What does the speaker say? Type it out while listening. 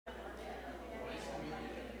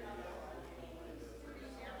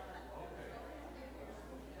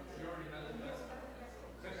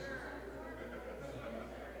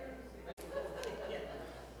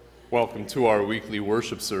Welcome to our weekly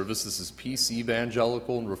worship service. This is Peace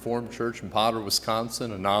Evangelical and Reformed Church in Potter,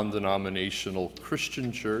 Wisconsin, a non-denominational Christian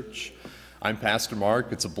church. I'm Pastor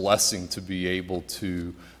Mark. It's a blessing to be able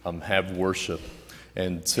to have worship.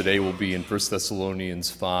 And today we'll be in 1 Thessalonians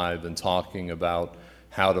 5 and talking about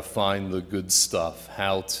how to find the good stuff,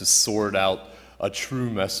 how to sort out a true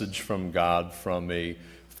message from God from a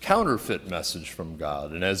counterfeit message from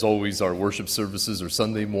God. And as always, our worship services are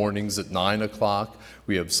Sunday mornings at 9 o'clock.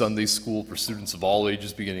 We have Sunday school for students of all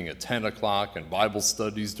ages beginning at 10 o'clock and Bible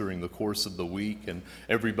studies during the course of the week. And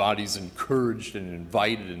everybody's encouraged and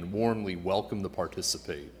invited and warmly welcome to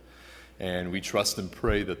participate. And we trust and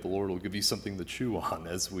pray that the Lord will give you something to chew on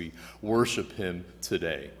as we worship Him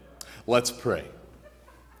today. Let's pray.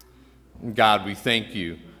 God, we thank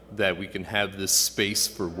you that we can have this space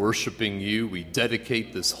for worshiping you. We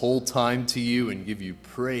dedicate this whole time to you and give you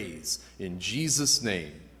praise. In Jesus'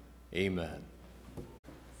 name, amen.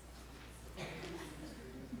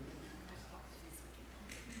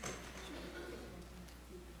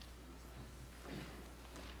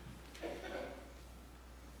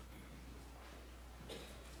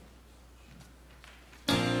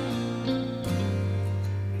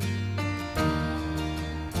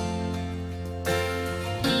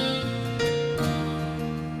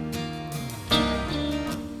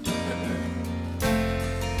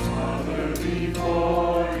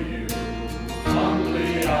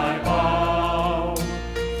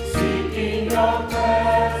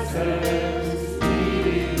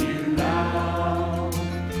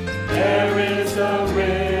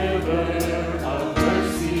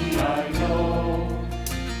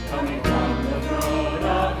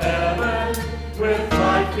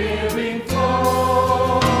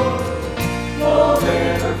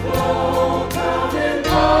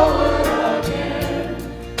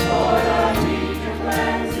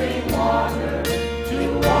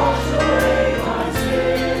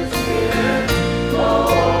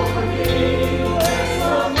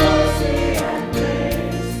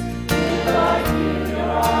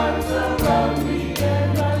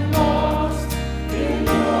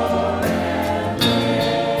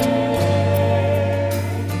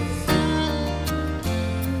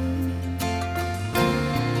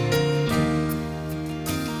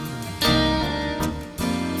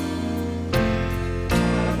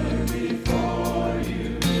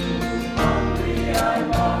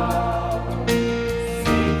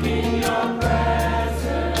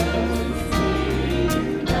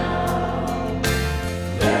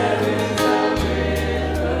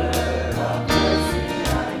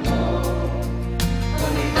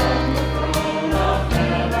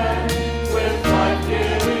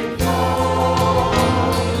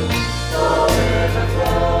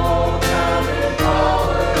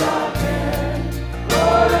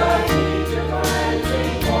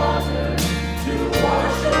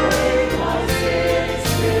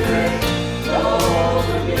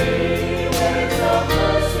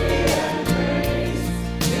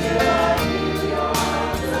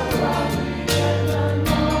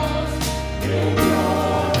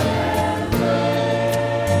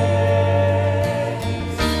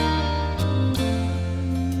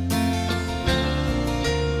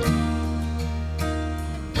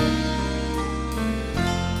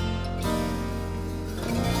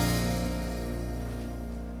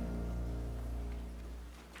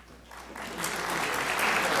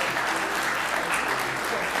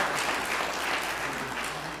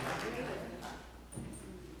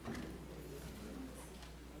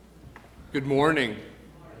 Good morning.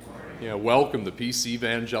 Yeah, welcome to Peace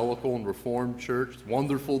Evangelical and Reformed Church. It's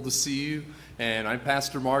wonderful to see you. And I'm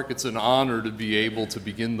Pastor Mark. It's an honor to be able to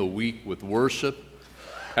begin the week with worship.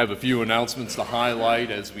 I have a few announcements to highlight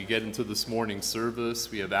as we get into this morning's service.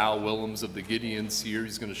 We have Al Willems of the Gideons here.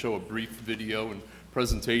 He's going to show a brief video and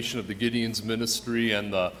presentation of the Gideons ministry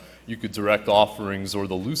and you could direct offerings or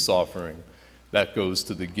the loose offering. That goes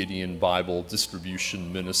to the Gideon Bible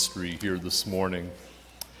Distribution Ministry here this morning.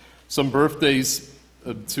 Some birthdays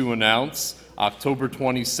to announce. October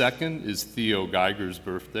 22nd is Theo Geiger's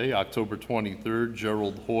birthday. October 23rd,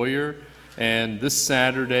 Gerald Hoyer. And this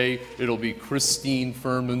Saturday, it'll be Christine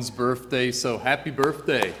Furman's birthday. So happy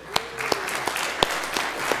birthday.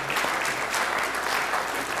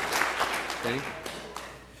 Okay.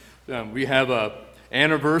 We have an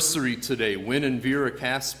anniversary today. Wynn and Vera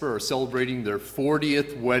Casper are celebrating their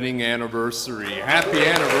 40th wedding anniversary. Happy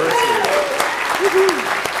anniversary. Woo-hoo.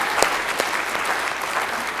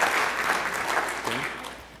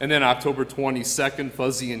 And then October 22nd,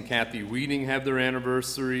 Fuzzy and Kathy Weeding have their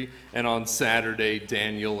anniversary. And on Saturday,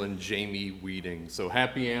 Daniel and Jamie Weeding. So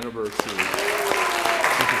happy anniversary.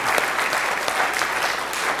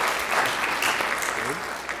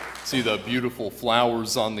 See the beautiful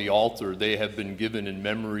flowers on the altar. They have been given in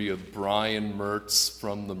memory of Brian Mertz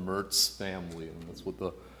from the Mertz family, and that's what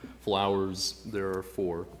the flowers there are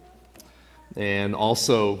for. And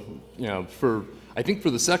also, I think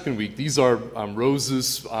for the second week, these are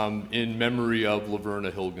roses in memory of Laverna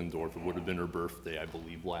Hilgendorf. It would have been her birthday, I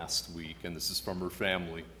believe, last week, and this is from her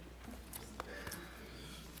family.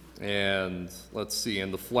 And let's see,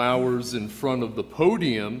 and the flowers in front of the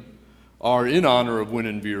podium are in honor of Win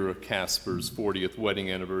and Vera Casper's 40th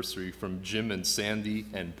wedding anniversary from Jim and Sandy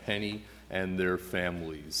and Penny and their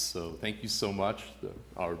families. So thank you so much.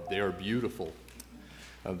 They are beautiful.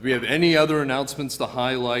 Do we have any other announcements to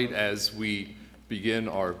highlight as we begin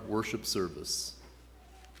our worship service?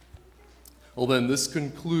 Well then, this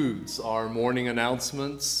concludes our morning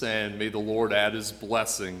announcements, and may the Lord add his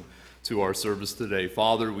blessing to our service today.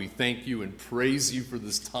 Father, we thank you and praise you for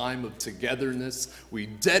this time of togetherness. We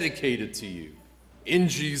dedicate it to you. In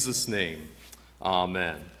Jesus' name,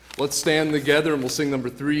 amen. Let's stand together and we'll sing number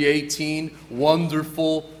 318,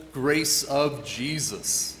 Wonderful Grace of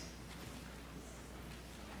Jesus.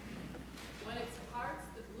 When it's hearts,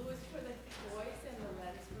 the blue is for the boys and the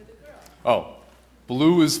red is for the girls. Oh,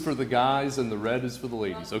 blue is for the guys and the red is for the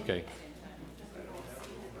ladies. Okay.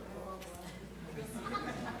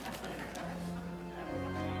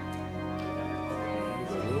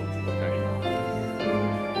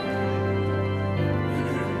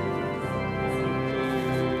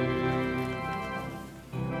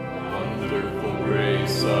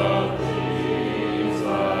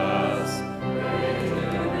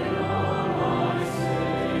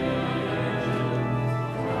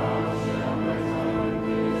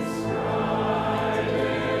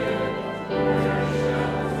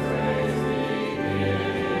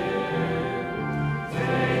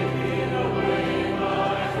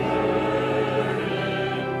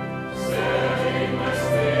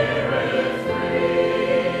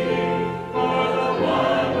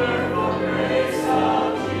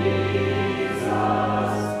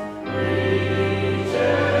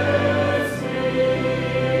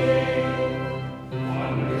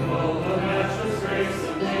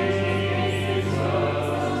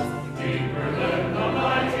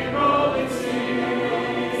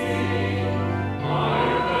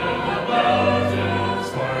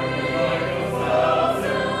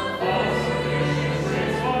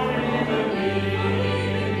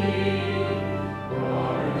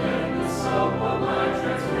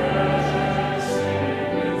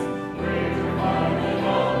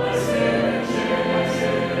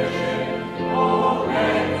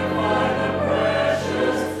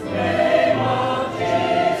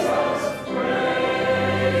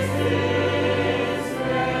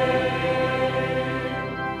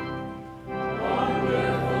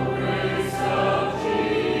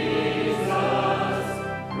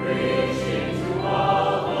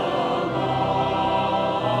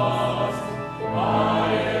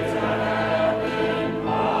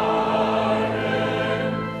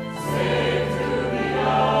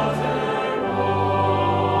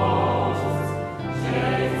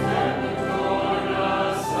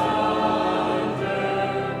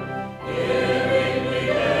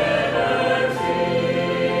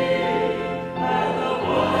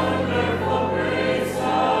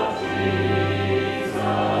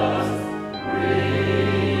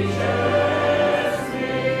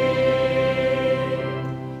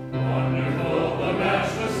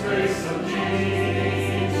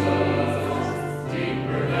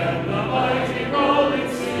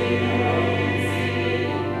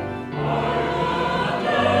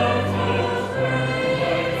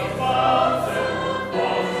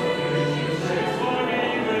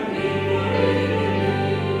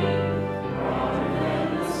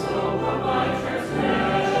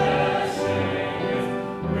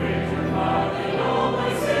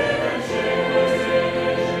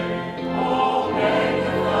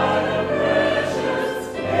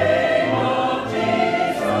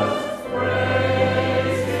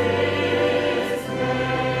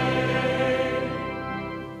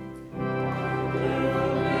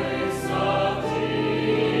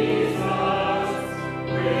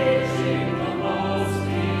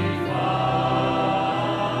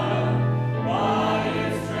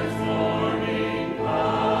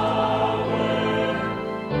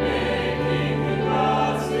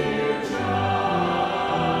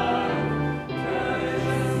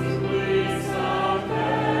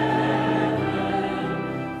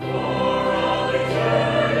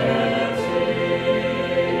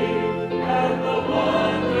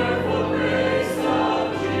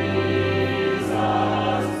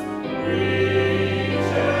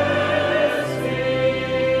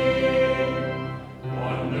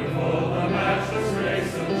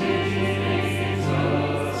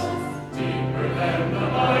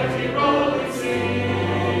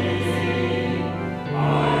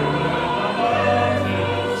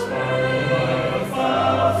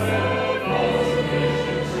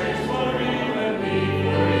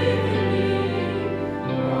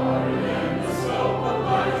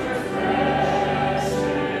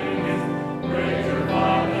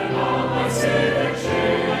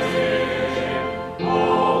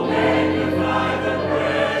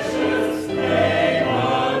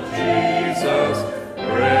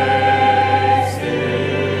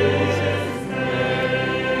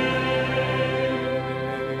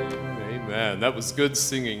 was good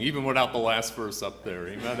singing, even without the last verse up there.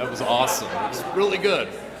 Amen. That was awesome. It was really good.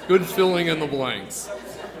 Good filling in the blanks.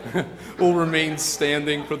 We'll remain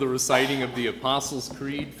standing for the reciting of the Apostles'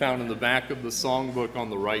 Creed found in the back of the songbook on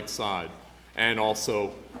the right side and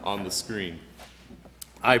also on the screen.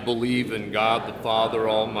 I believe in God the Father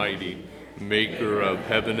Almighty, maker of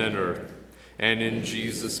heaven and earth, and in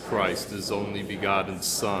Jesus Christ, his only begotten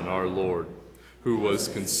Son, our Lord, who was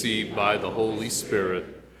conceived by the Holy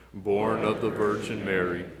Spirit, born of the Virgin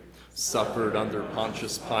Mary, suffered under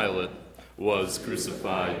Pontius Pilate, was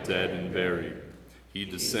crucified, dead, and buried. He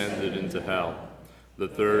descended into hell. The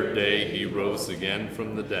third day he rose again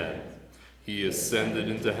from the dead. He ascended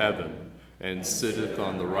into heaven, and sitteth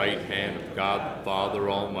on the right hand of God the Father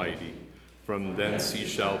Almighty. From thence he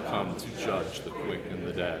shall come to judge the quick and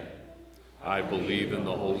the dead. I believe in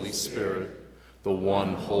the Holy Spirit, the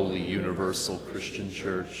one holy universal Christian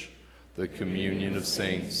church, the communion of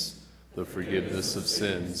saints, the forgiveness of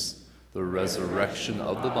sins, the resurrection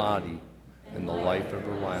of the body, and the life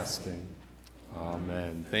everlasting.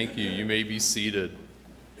 Amen. Thank you. You may be seated.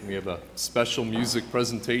 We have a special music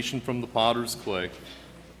presentation from the Potter's Clay.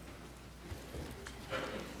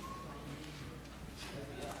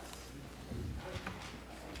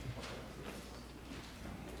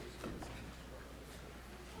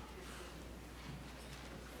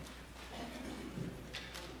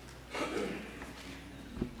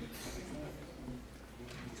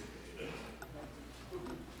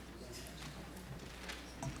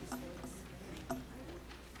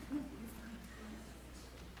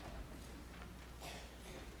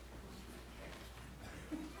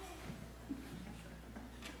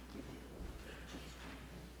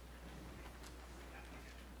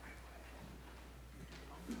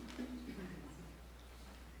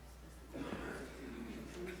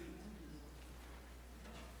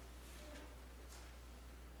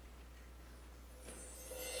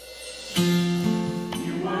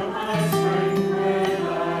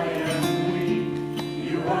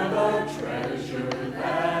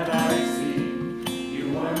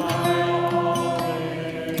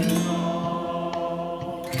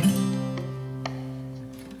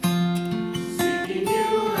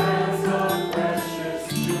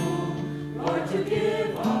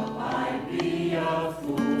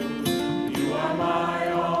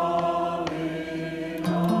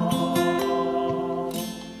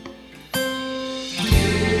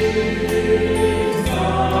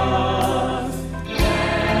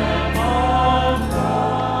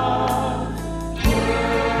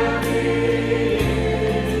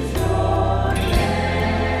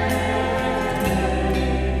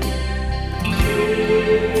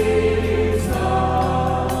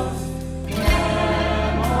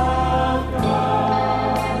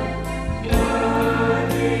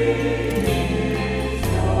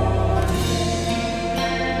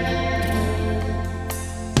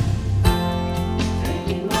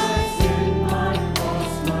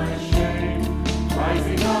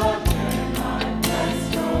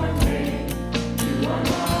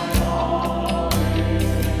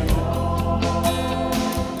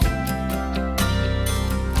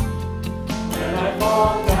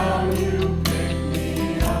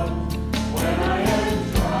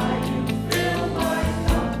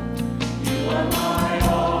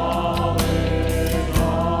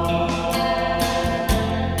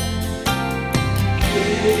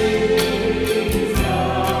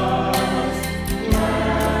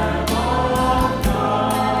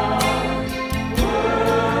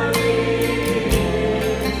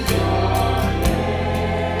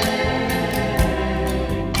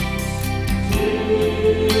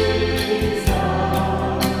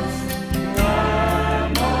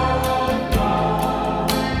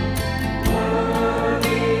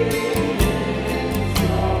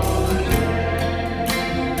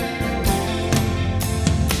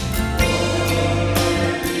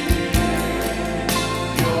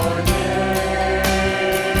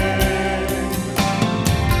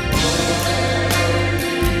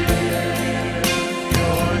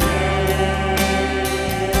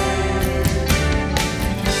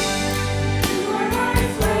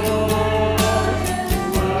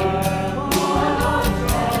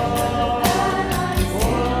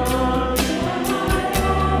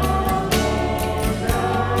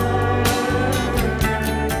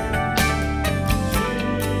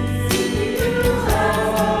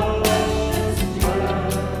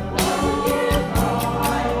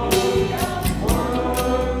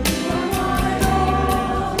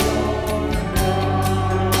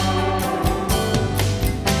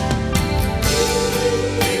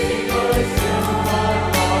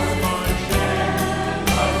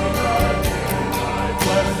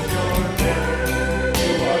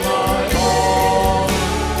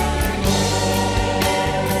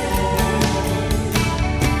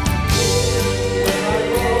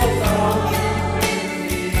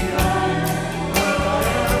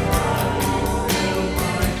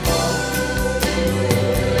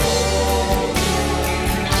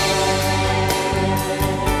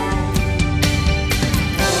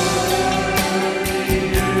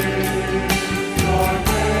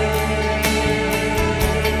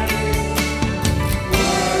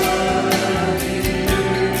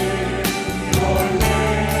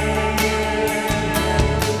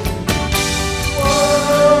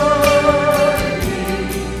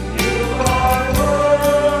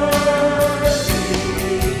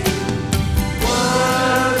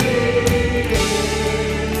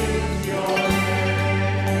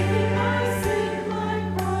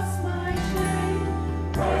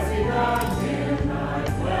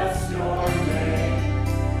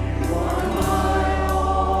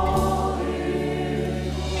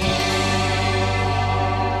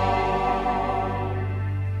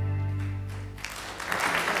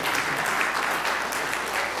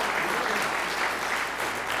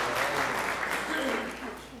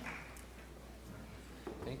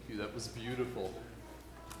 That was beautiful.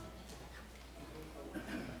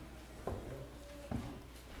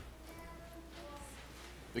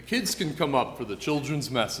 The kids can come up for the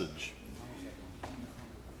children's message.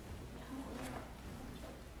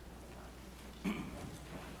 Good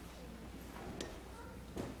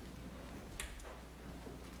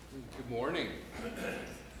morning.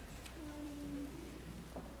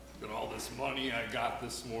 Look at all this money I got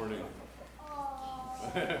this morning.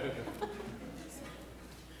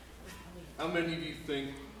 How many of you think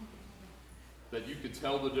that you could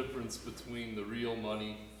tell the difference between the real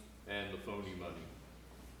money and the phony money?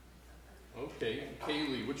 Okay,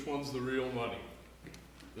 Kaylee, which one's the real money?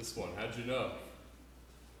 This one, how'd you know?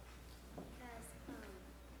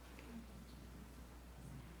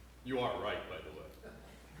 You are right, by the way.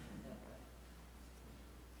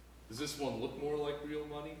 Does this one look more like real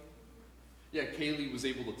money? Yeah, Kaylee was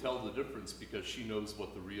able to tell the difference because she knows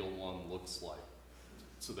what the real one looks like,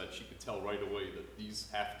 so that she could tell right away that these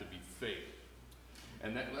have to be fake.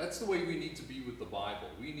 And that's the way we need to be with the Bible.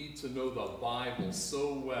 We need to know the Bible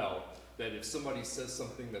so well that if somebody says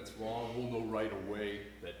something that's wrong, we'll know right away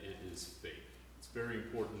that it is fake. It's very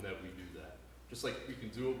important that we do that. Just like we can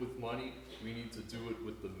do it with money, we need to do it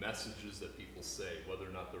with the messages that people say, whether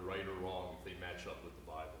or not they're right or wrong, if they match up with the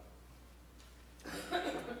Bible.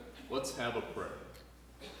 Let's have a prayer.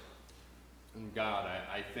 And God,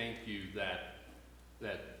 I thank you that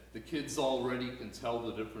the kids already can tell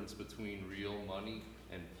the difference between real money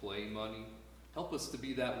and play money. Help us to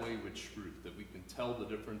be that way with truth, that we can tell the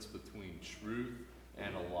difference between truth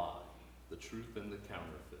and a lie, the truth and the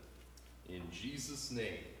counterfeit. In Jesus'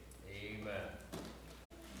 name, amen.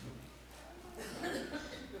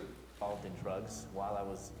 Involved in drugs while I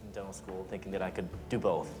was in dental school, thinking that I could do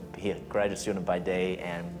both, be a graduate student by day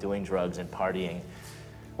and doing drugs and partying.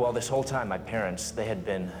 Well, this whole time, my parents, they had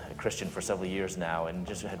been a Christian for several years now and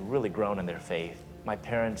just had really grown in their faith. My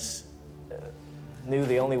parents knew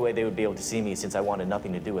the only way they would be able to see me, since I wanted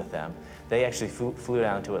nothing to do with them. They actually flew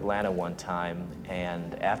down to Atlanta one time,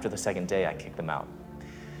 and after the second day, I kicked them out.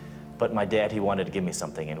 But my dad, he wanted to give me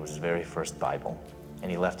something, and it was his very first Bible.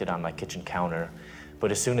 And he left it on my kitchen counter.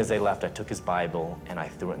 But as soon as they left, I took his Bible and I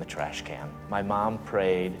threw it in the trash can. My mom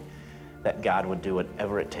prayed that God would do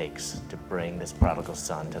whatever it takes to bring this prodigal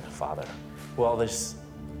son to the Father. Well, this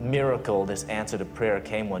miracle, this answer to prayer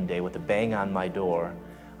came one day with a bang on my door.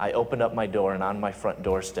 I opened up my door, and on my front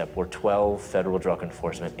doorstep were 12 federal drug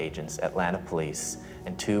enforcement agents, Atlanta police,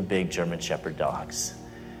 and 2 big German Shepherd dogs.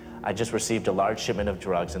 I just received a large shipment of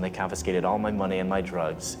drugs, and they confiscated all my money and my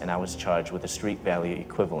drugs, and I was charged with a street value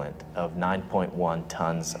equivalent of 9.1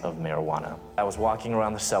 tons of marijuana. I was walking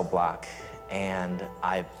around the cell block, and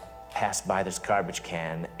I passed by this garbage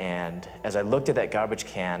can, and as I looked at that garbage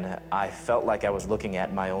can, I felt like I was looking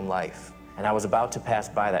at my own life. And I was about to pass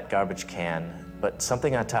by that garbage can, but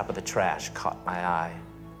something on top of the trash caught my eye.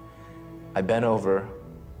 I bent over,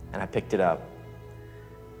 and I picked it up,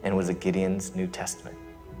 and it was a Gideon's New Testament.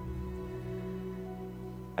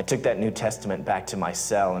 I took that New Testament back to my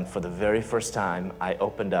cell, and for the very first time, I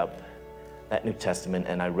opened up that New Testament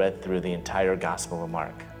and I read through the entire Gospel of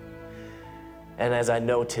Mark. And as I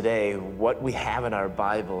know today, what we have in our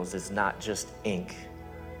Bibles is not just ink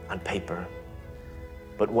on paper,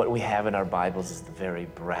 but what we have in our Bibles is the very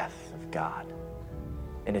breath of God.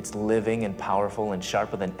 And it's living and powerful and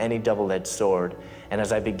sharper than any double-edged sword. And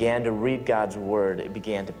as I began to read God's Word, it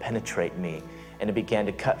began to penetrate me, and it began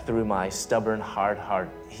to cut through my stubborn, hard heart.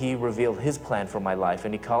 He revealed His plan for my life,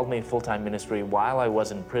 and He called me in full-time ministry while I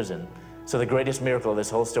was in prison. So the greatest miracle of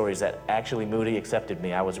this whole story is that actually Moody accepted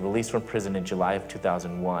me. I was released from prison in July of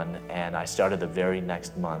 2001, and I started the very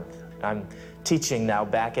next month. I'm teaching now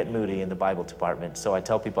back at Moody in the Bible department, so I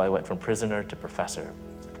tell people I went from prisoner to professor.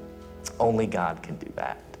 Only God can do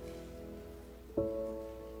that.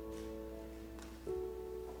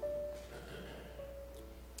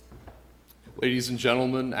 Ladies and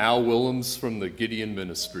gentlemen, Al Willems from the Gideon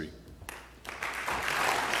Ministry.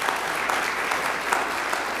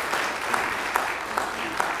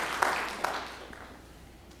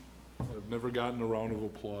 I've never gotten a round of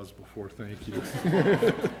applause before, thank you.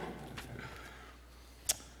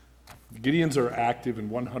 Gideons are active in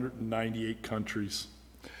 198 countries.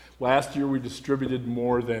 Last year we distributed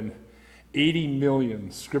more than 80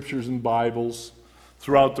 million scriptures and Bibles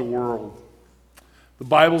throughout the world. The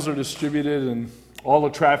Bibles are distributed in all the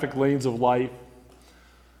traffic lanes of life,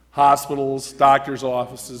 hospitals, doctors'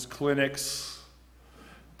 offices, clinics,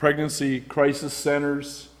 pregnancy crisis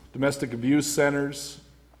centers, domestic abuse centers,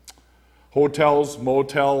 hotels,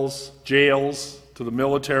 motels, jails, to the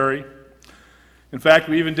military. In fact,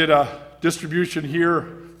 we even did a distribution here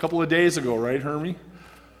a couple of days ago, right, Hermie?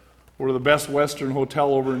 We're the Best Western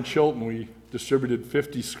Hotel over in Chilton. We distributed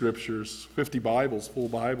 50 scriptures, 50 Bibles, full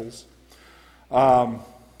Bibles.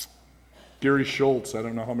 Gary Schultz, I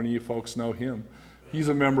don't know how many of you folks know him. He's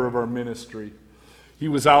a member of our ministry. He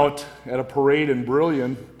was out at a parade in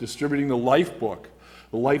Brillion distributing the Life Book.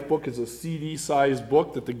 The Life Book is a CD-sized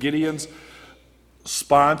book that the Gideons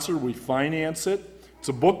sponsor. We finance it. It's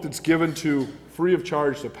a book that's given to free of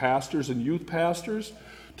charge to pastors and youth pastors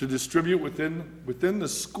to distribute within the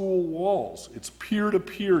school walls. It's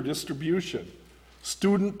peer-to-peer distribution,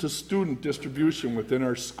 student-to-student distribution within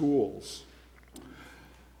our schools.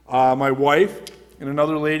 My wife and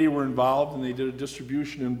another lady were involved, and they did a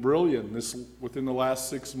distribution in Brillion within the last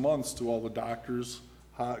 6 months to all the doctors,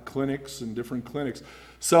 clinics, and different clinics.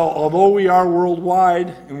 So although we are worldwide,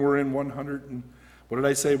 and we're in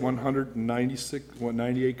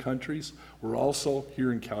 198 countries, we're also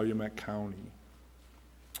here in Calumet County.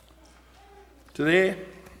 Today, I'm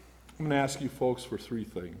going to ask you folks for 3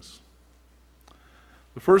 things.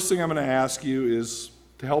 The first thing I'm going to ask you is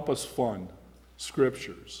to help us fund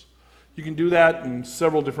scriptures. You can do that in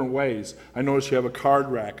several different ways. I notice you have a card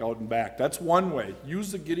rack out and back. That's one way.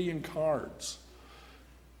 Use the Gideon cards.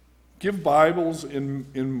 Give Bibles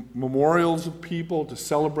in memorials of people to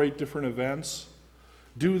celebrate different events.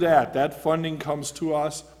 Do that. That funding comes to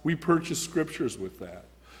us. We purchase scriptures with that.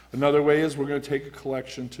 Another way is we're going to take a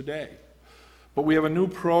collection today. But we have a new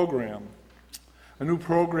program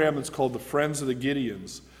that's called the Friends of the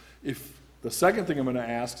Gideons. The second thing I'm going to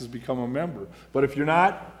ask is become a member. But if you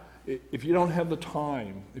don't have the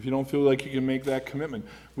time, if you don't feel like you can make that commitment,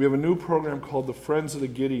 we have a new program called the Friends of the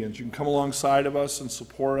Gideons. You can come alongside of us and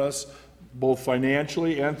support us both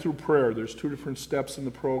financially and through prayer. There's 2 different steps in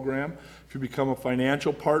the program. If you become a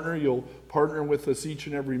financial partner, you'll partner with us each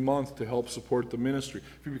and every month to help support the ministry.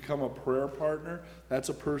 If you become a prayer partner, that's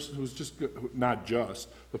a person who's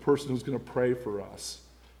the person who's going to pray for us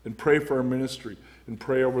and pray for our ministry and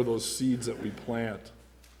pray over those seeds that we plant.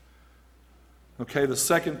 Okay, the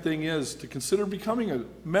second thing is to consider becoming a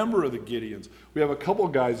member of the Gideons. We have a couple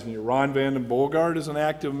guys in here. Ron Vanden Bogart is an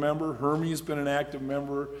active member. Hermie's been an active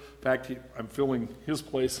member. In fact, I'm filling his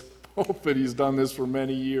place, but he's done this for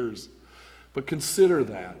many years. But consider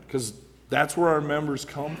that, because that's where our members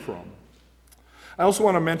come from. I also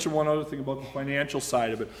want to mention one other thing about the financial side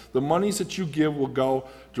of it. The monies that you give will go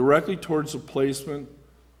directly towards the placement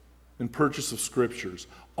and purchase of scriptures.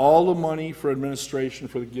 All the money for administration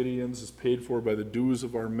for the Gideons is paid for by the dues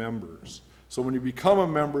of our members. So when you become a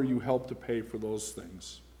member, you help to pay for those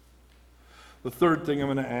things. The third thing I'm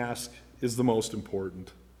going to ask is the most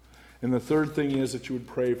important. And the third thing is that you would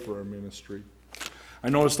pray for our ministry. I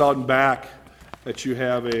noticed out in back that you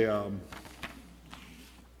have a,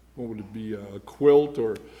 a quilt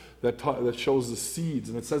or that shows the seeds.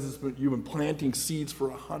 And it says you've been planting seeds for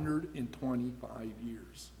 125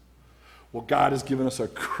 years. Well, God has given us a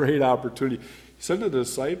great opportunity. He said to the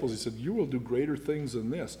disciples, he said, you will do greater things than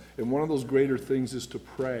this. And one of those greater things is to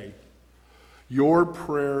pray. Your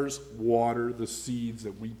prayers water the seeds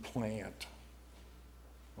that we plant.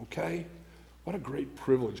 Okay? What a great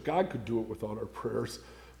privilege. God could do it without our prayers,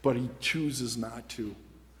 but he chooses not to.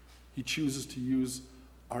 He chooses to use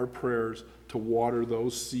our prayers to water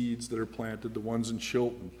those seeds that are planted, the ones in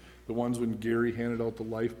Chilton, the ones when Gary handed out the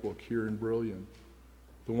Life Book here in Brillion.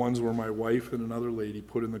 The ones where my wife and another lady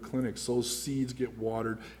put in the clinics. Those seeds get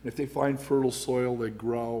watered. And if they find fertile soil, they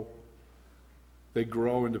grow. They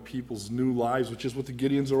grow into people's new lives, which is what the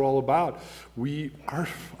Gideons are all about.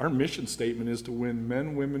 Our mission statement is to win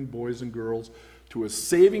men, women, boys, and girls to a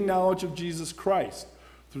saving knowledge of Jesus Christ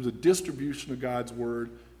through the distribution of God's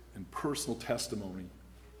Word and personal testimony.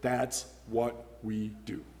 That's what we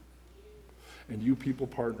do. And you people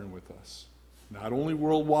partner with us. Not only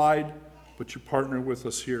worldwide, but you partner with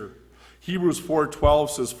us here. Hebrews 4:12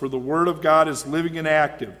 says, for the word of God is living and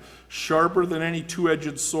active, sharper than any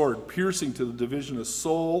two-edged sword, piercing to the division of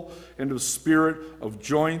soul and of spirit, of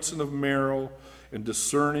joints and of marrow, and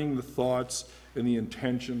discerning the thoughts and the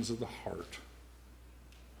intentions of the heart.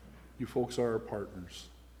 You folks are our partners.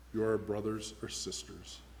 You are our brothers or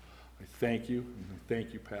sisters. I thank you, and I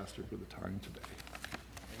thank you, Pastor, for the time today.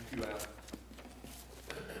 Thank you, Al.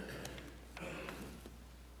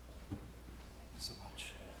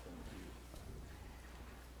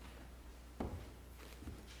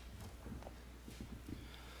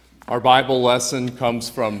 Our Bible lesson comes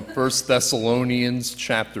from 1 Thessalonians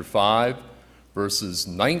chapter 5, verses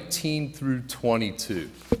 19 through 22.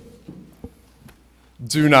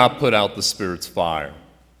 Do not put out the Spirit's fire.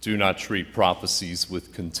 Do not treat prophecies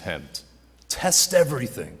with contempt. Test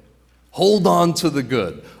everything. Hold on to the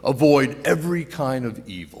good. Avoid every kind of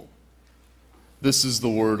evil. This is the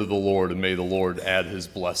word of the Lord, and may the Lord add his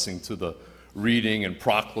blessing to the reading and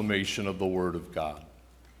proclamation of the word of God.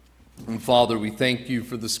 And Father, we thank you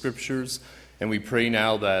for the scriptures, and we pray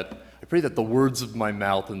now that, I pray that the words of my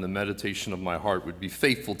mouth and the meditation of my heart would be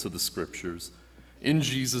faithful to the scriptures. In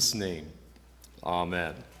Jesus' name,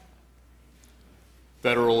 amen.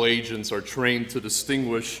 Federal agents are trained to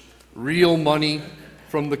distinguish real money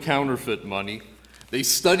from the counterfeit money. They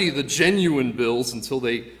study the genuine bills until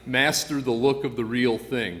they master the look of the real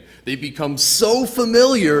thing. They become so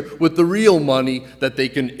familiar with the real money that they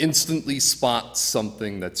can instantly spot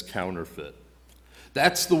something that's counterfeit.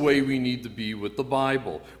 That's the way we need to be with the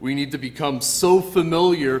Bible. We need to become so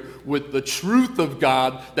familiar with the truth of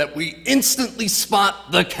God that we instantly spot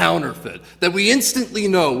the counterfeit, that we instantly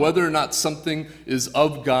know whether or not something is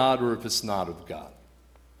of God or if it's not of God.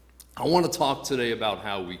 I want to talk today about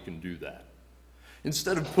how we can do that.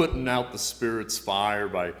 Instead of putting out the Spirit's fire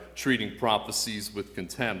by treating prophecies with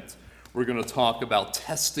contempt, we're going to talk about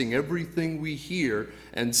testing everything we hear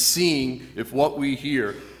and seeing if what we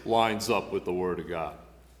hear lines up with the Word of God.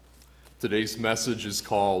 Today's message is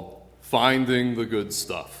called Finding the Good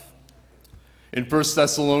Stuff. In 1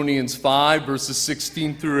 Thessalonians 5, verses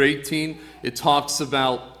 16 through 18, it talks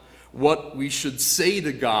about what we should say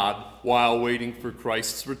to God while waiting for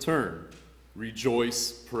Christ's return.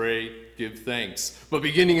 Rejoice, pray, give thanks. But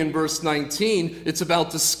beginning in verse 19, it's about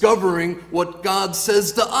discovering what God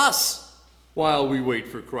says to us while we wait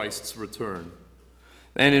for Christ's return.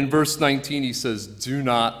 And in verse 19, he says, do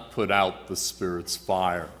not put out the Spirit's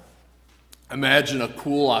fire. Imagine a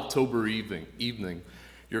cool October evening.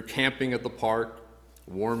 You're camping at the park,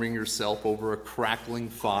 warming yourself over a crackling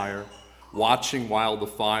fire, watching while the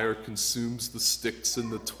fire consumes the sticks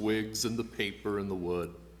and the twigs and the paper and the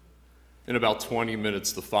wood. In about 20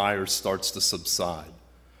 minutes, the fire starts to subside.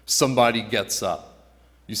 Somebody gets up.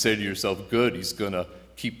 You say to yourself, good, he's going to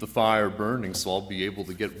keep the fire burning so I'll be able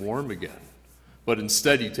to get warm again. But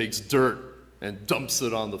instead, he takes dirt and dumps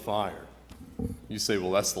it on the fire. You say,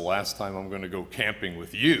 well, that's the last time I'm going to go camping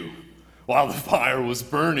with you. While the fire was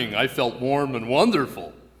burning, I felt warm and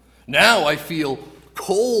wonderful. Now I feel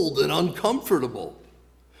cold and uncomfortable.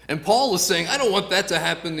 And Paul is saying, I don't want that to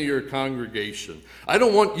happen to your congregation. I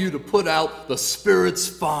don't want you to put out the Spirit's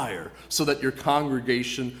fire so that your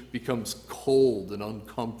congregation becomes cold and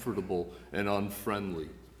uncomfortable and unfriendly.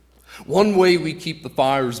 One way we keep the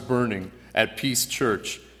fires burning at Peace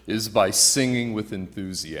Church is by singing with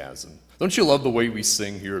enthusiasm. Don't you love the way we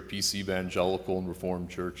sing here at Peace Evangelical and Reformed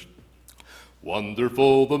Church?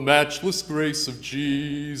 Wonderful the matchless grace of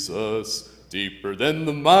Jesus, deeper than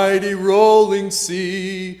the mighty rolling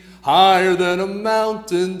sea, higher than a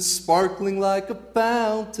mountain, sparkling like a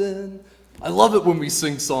fountain. I love it when we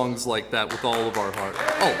sing songs like that with all of our heart.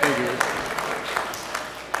 Oh, thank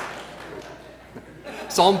you.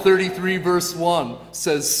 Psalm 33 verse 1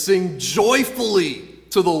 says, sing joyfully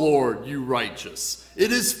to the Lord, you righteous.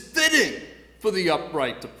 It is fitting for the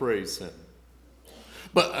upright to praise him.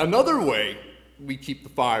 But another way we keep the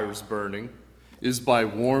fires burning is by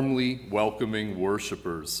warmly welcoming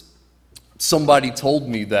worshipers. Somebody told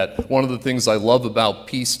me that one of the things I love about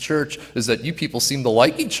Peace Church is that you people seem to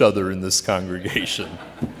like each other in this congregation.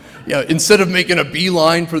 Yeah, instead of making a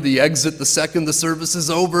beeline for the exit the second the service is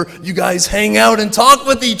over, you guys hang out and talk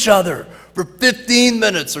with each other for 15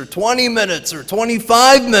 minutes or 20 minutes or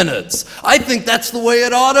 25 minutes. I think that's the way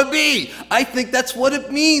it ought to be. I think that's what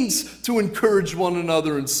it means to encourage one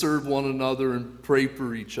another and serve one another and pray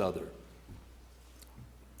for each other.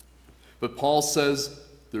 But Paul says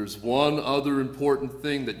there's one other important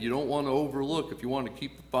thing that you don't want to overlook if you want to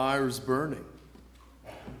keep the fires burning.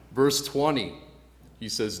 Verse 20, he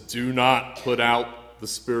says, do not put out the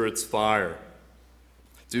Spirit's fire.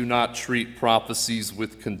 Do not treat prophecies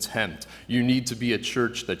with contempt. You need to be a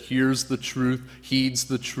church that hears the truth, heeds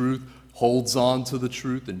the truth, holds on to the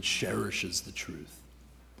truth, and cherishes the truth.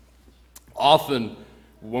 Often,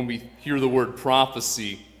 when we hear the word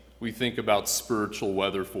prophecy, we think about spiritual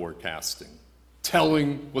weather forecasting,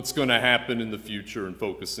 telling what's going to happen in the future and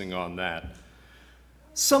focusing on that.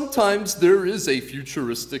 Sometimes there is a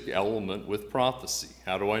futuristic element with prophecy.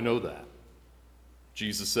 How do I know that?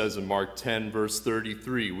 Jesus says in Mark 10, verse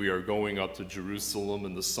 33, we are going up to Jerusalem,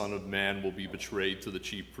 and the Son of Man will be betrayed to the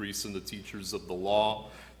chief priests and the teachers of the law.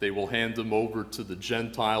 They will hand him over to the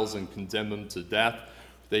Gentiles and condemn him to death.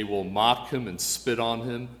 They will mock him and spit on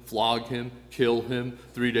him, flog him, kill him.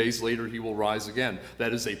 3 days later, he will rise again.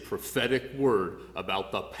 That is a prophetic word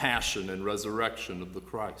about the passion and resurrection of the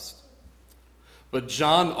Christ. But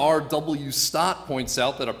John R.W. Stott points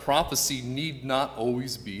out that a prophecy need not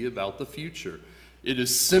always be about the future. It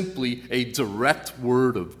is simply a direct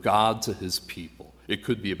word of God to his people. It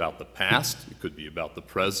could be about the past, it could be about the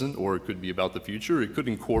present, or it could be about the future. It could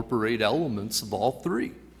incorporate elements of all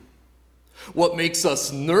three. What makes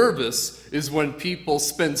us nervous is when people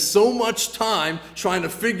spend so much time trying to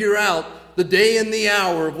figure out the day and the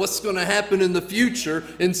hour of what's going to happen in the future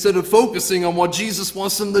instead of focusing on what Jesus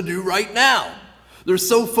wants them to do right now. They're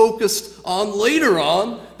so focused on later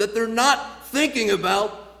on that they're not thinking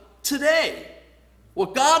about today,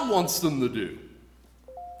 what God wants them to do.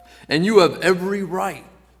 And you have every right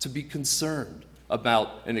to be concerned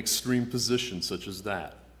about an extreme position such as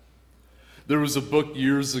that. There was a book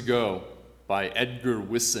years ago by Edgar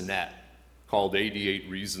Whisenant called 88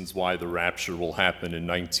 Reasons Why the Rapture Will Happen in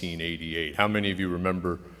 1988. How many of you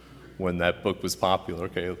remember when that book was popular?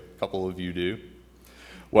 Okay, a couple of you do.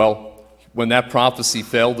 Well, when that prophecy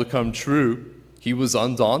failed to come true, he was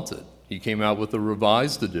undaunted. He came out with a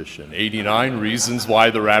revised edition, 89 Reasons Why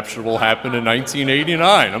the Rapture Will Happen in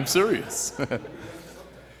 1989. I'm serious.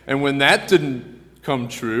 And when that didn't come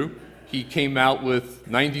true, he came out with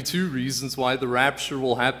 92 Reasons Why the Rapture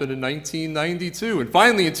Will Happen in 1992. And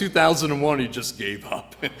finally, in 2001, he just gave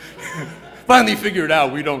up. Finally figured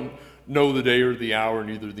out we don't know the day or the hour,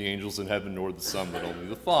 neither the angels in heaven nor the Son, but only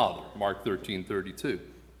the Father. Mark 13:32.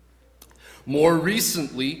 More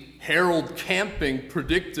recently, Harold Camping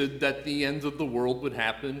predicted that the end of the world would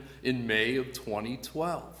happen in May of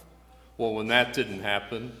 2012. Well, when that didn't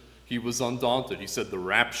happen, he was undaunted. He said the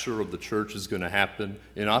rapture of the church is going to happen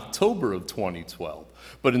in October of 2012.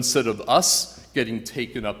 But instead of us getting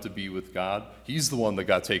taken up to be with God, he's the one that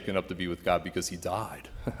got taken up to be with God because he died.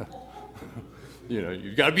 You know,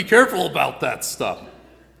 you've got to be careful about that stuff.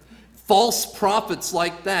 False prophets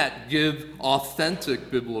like that give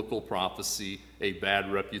authentic biblical prophecy a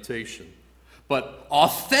bad reputation. But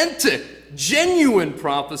authentic, genuine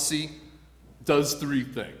prophecy does three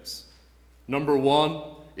things. Number one,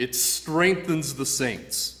 it strengthens the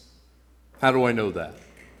saints. How do I know that?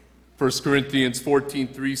 1 Corinthians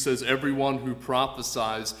 14:3 says, everyone who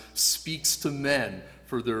prophesies speaks to men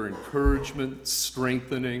for their encouragement,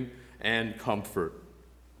 strengthening, and comfort.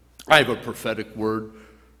 I have a prophetic word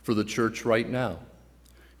for the church right now.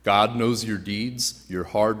 God knows your deeds, your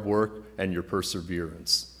hard work, and your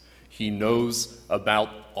perseverance. He knows about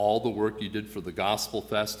all the work you did for the Gospel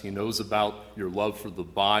Fest. He knows about your love for the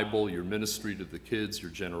Bible, your ministry to the kids, your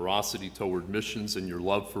generosity toward missions, and your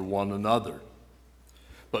love for one another.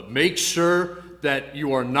 But make sure that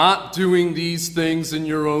you are not doing these things in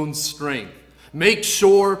your own strength. Make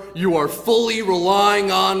sure you are fully relying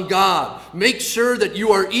on God. Make sure that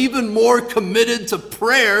you are even more committed to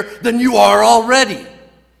prayer than you are already.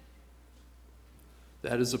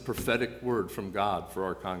 That is a prophetic word from God for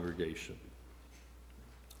our congregation.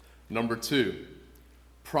 Number two,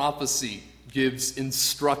 prophecy gives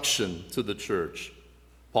instruction to the church.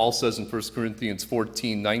 Paul says in 1 Corinthians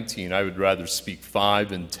 14:19, I would rather speak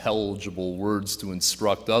 5 intelligible words to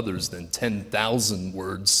instruct others than 10,000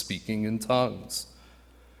 words speaking in tongues.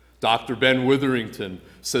 Dr. Ben Witherington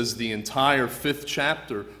says the entire 5th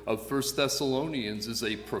chapter of 1 Thessalonians is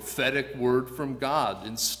a prophetic word from God,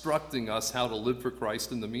 instructing us how to live for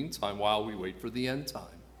Christ in the meantime while we wait for the end time.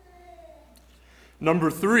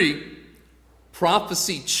 Number 3,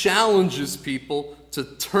 prophecy challenges people to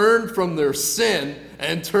turn from their sin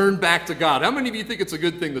and turn back to God. How many of you think it's a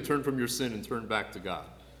good thing to turn from your sin and turn back to God?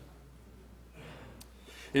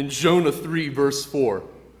 In Jonah 3, verse 4,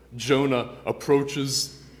 Jonah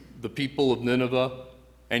approaches the people of Nineveh,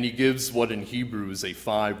 and he gives what in Hebrew is a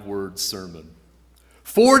 5-word sermon.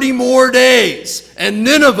 40 more days, and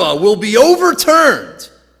Nineveh will be overturned.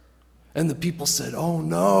 And the people said, oh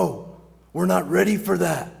no, we're not ready for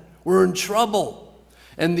that. We're in trouble.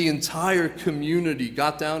 And the entire community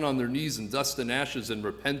got down on their knees in dust and ashes and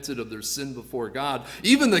repented of their sin before God.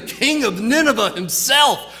 Even the king of Nineveh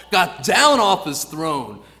himself got down off his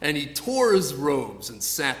throne, and he tore his robes and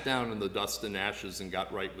sat down in the dust and ashes and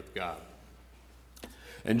got right with God.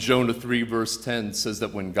 And Jonah 3 verse 10 says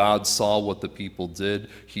that when God saw what the people did,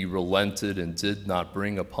 he relented and did not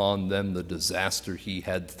bring upon them the disaster he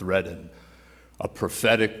had threatened. A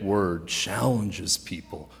prophetic word challenges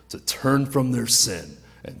people to turn from their sin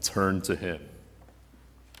and turn to him.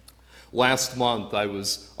 Last month, I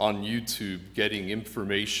was on YouTube getting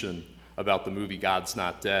information about the movie God's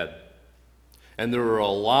Not Dead. And there were a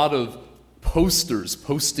lot of posters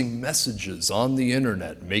posting messages on the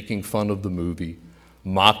internet making fun of the movie,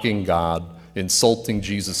 mocking God, insulting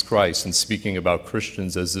Jesus Christ, and speaking about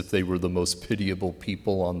Christians as if they were the most pitiable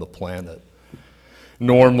people on the planet.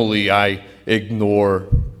 Normally, I ignore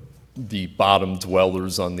the bottom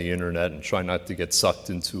dwellers on the internet and try not to get sucked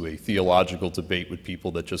into a theological debate with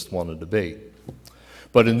people that just want to debate.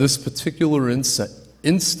 But in this particular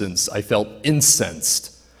instance, I felt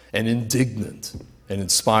incensed and indignant and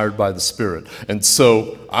inspired by the Spirit. And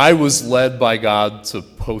so I was led by God to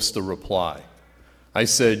post a reply. I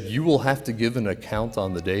said, "You will have to give an account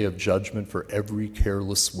on the day of judgment for every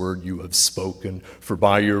careless word you have spoken, for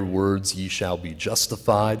by your words ye shall be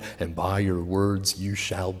justified, and by your words you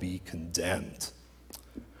shall be condemned."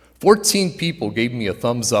 14 people gave me a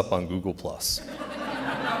thumbs up on Google+.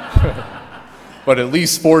 But at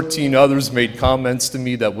least 14 others made comments to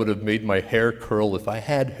me that would have made my hair curl if I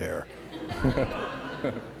had hair.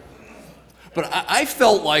 But I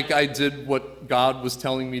felt like I did what God was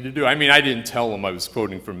telling me to do. I mean, I didn't tell him I was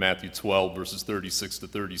quoting from Matthew 12, verses 36 to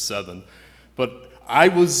 37. But I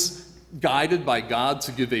was guided by God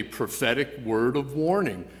to give a prophetic word of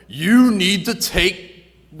warning. You need to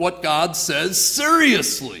take what God says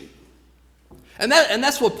seriously. And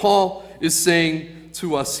that's what Paul is saying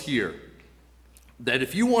to us here. That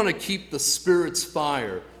if you want to keep the Spirit's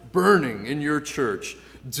fire burning in your church,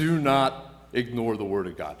 do not ignore the Word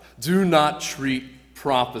of God. Do not treat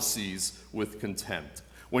prophecies with contempt.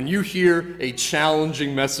 When you hear a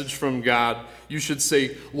challenging message from God, you should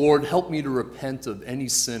say, "Lord, help me to repent of any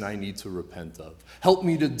sin I need to repent of. Help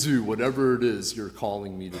me to do whatever it is you're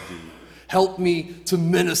calling me to do. Help me to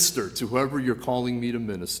minister to whoever you're calling me to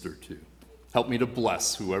minister to. Help me to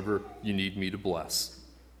bless whoever you need me to bless."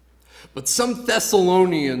 But some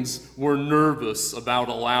Thessalonians were nervous about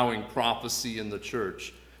allowing prophecy in the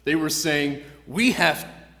church. They were saying, we have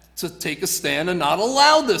to take a stand and not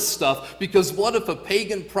allow this stuff, because what if a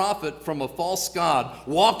pagan prophet from a false god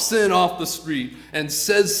walks in off the street and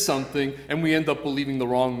says something and we end up believing the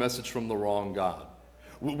wrong message from the wrong God?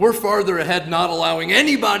 We're farther ahead not allowing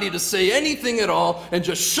anybody to say anything at all and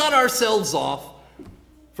just shut ourselves off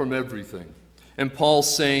from everything. And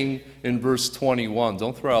Paul's saying in verse 21,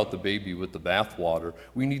 don't throw out the baby with the bathwater.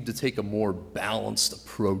 We need to take a more balanced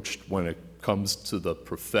approach when it comes to the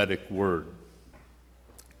prophetic word.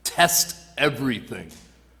 Test everything.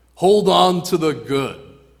 Hold on to the good.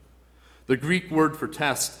 The Greek word for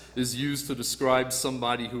test is used to describe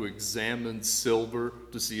somebody who examines silver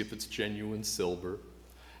to see if it's genuine silver.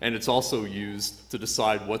 And it's also used to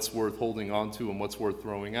decide what's worth holding on to and what's worth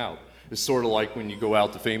throwing out. It's sort of like when you go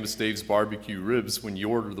out to Famous Dave's barbecue ribs. When you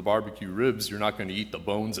order the barbecue ribs, you're not going to eat the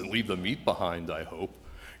bones and leave the meat behind, I hope.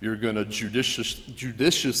 You're going to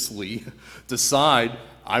judiciously decide,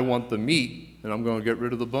 I want the meat, and I'm going to get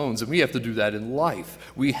rid of the bones. And we have to do that in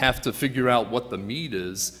life. We have to figure out what the meat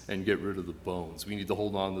is and get rid of the bones. We need to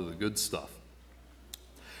hold on to the good stuff.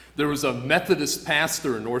 There was a Methodist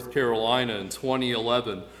pastor in North Carolina in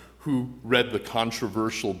 2011 who read the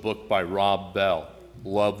controversial book by Rob Bell,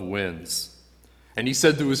 Love Wins. And he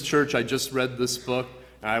said to his church, I just read this book,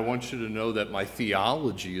 and I want you to know that my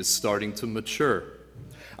theology is starting to mature.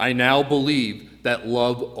 I now believe that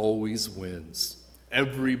love always wins.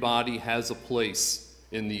 Everybody has a place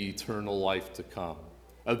in the eternal life to come.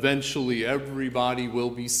 Eventually, everybody will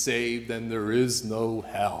be saved, and there is no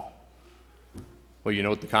hell. Well, you know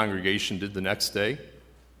what the congregation did the next day?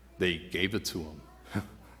 They gave it to him.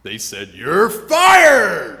 They said, "You're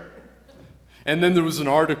fired!" And then there was an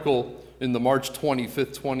article in the March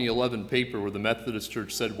 25th, 2011 paper where the Methodist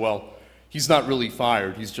Church said, well, he's not really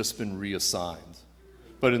fired, he's just been reassigned.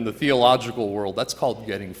 But in the theological world, that's called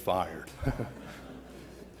getting fired.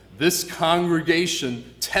 This congregation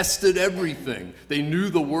tested everything. They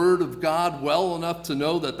knew the Word of God well enough to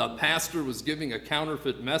know that the pastor was giving a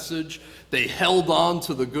counterfeit message. They held on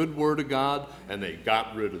to the good Word of God, and they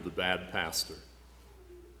got rid of the bad pastor.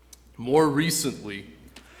 More recently,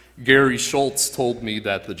 Gary Schultz told me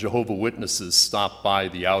that the Jehovah's Witnesses stopped by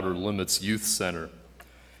the Outer Limits Youth Center.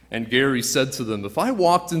 And Gary said to them, if I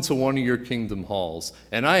walked into one of your kingdom halls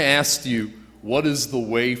and I asked you, what is the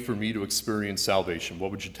way for me to experience salvation,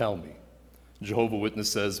 what would you tell me? Jehovah's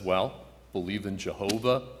Witness says, well, believe in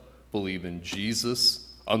Jehovah, believe in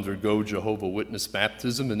Jesus, undergo Jehovah's Witness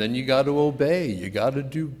baptism, and then you got to obey. You got to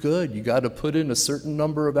do good. You got to put in a certain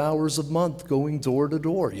number of hours a month going door to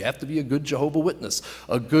door. You have to be a good Jehovah's Witness,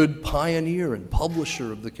 a good pioneer and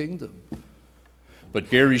publisher of the kingdom. But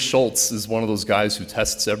Gary Schultz is one of those guys who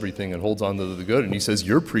tests everything and holds on to the good, and he says,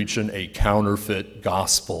 you're preaching a counterfeit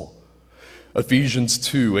gospel. Ephesians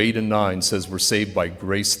 2:8-9 says we're saved by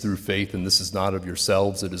grace through faith, and this is not of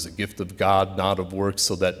yourselves. It is a gift of God, not of works,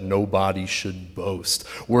 so that nobody should boast.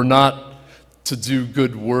 We're not to do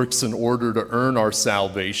good works in order to earn our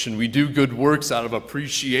salvation. We do good works out of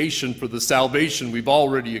appreciation for the salvation we've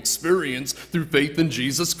already experienced through faith in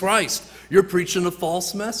Jesus Christ. You're preaching a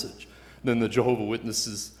false message. Then the Jehovah's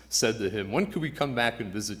Witnesses said to him, "When could we come back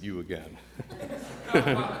and visit you again?"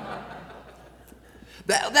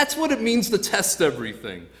 That's what it means to test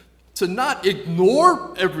everything. To not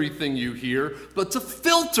ignore everything you hear, but to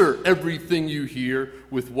filter everything you hear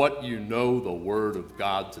with what you know the Word of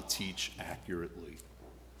God to teach accurately.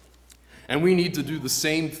 And we need to do the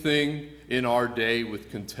same thing in our day with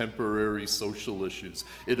contemporary social issues.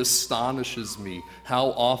 It astonishes me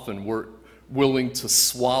how often we're willing to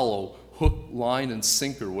swallow hook, line, and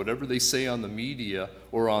sinker, whatever they say on the media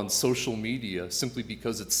or on social media, simply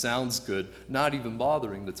because it sounds good, not even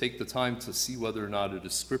bothering to take the time to see whether or not it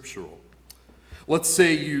is scriptural. Let's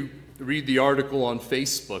say you read the article on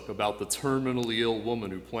Facebook about the terminally ill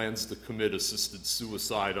woman who plans to commit assisted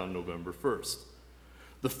suicide on November 1st.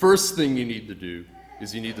 The first thing you need to do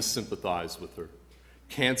is you need to sympathize with her.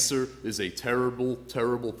 Cancer is a terrible,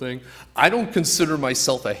 terrible thing. I don't consider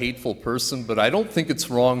myself a hateful person, but I don't think it's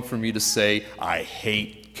wrong for me to say I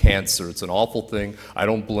hate cancer. It's an awful thing. I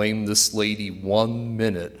don't blame this lady 1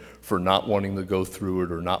 minute for not wanting to go through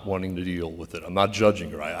it or not wanting to deal with it. I'm not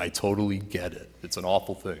judging her. I totally get it. It's an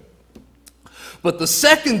awful thing. But the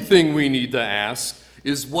second thing we need to ask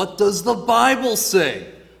is, what does the Bible say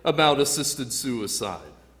about assisted suicide?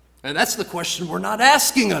 And that's the question we're not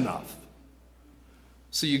asking enough.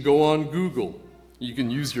 So you go on Google. You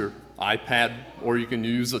can use your iPad or you can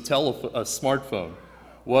use a smartphone.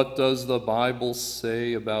 What does the Bible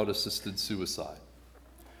say about assisted suicide?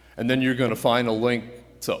 And then you're going to find a link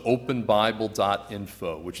to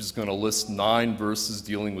openbible.info, which is going to list 9 verses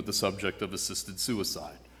dealing with the subject of assisted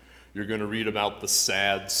suicide. You're going to read about the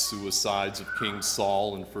sad suicides of King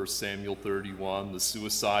Saul in 1 Samuel 31, the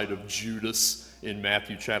suicide of Judas in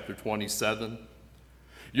Matthew chapter 27.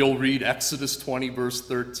 You'll read Exodus 20, verse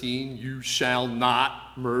 13, you shall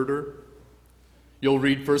not murder. You'll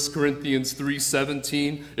read 1 Corinthians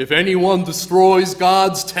 3:17, if anyone destroys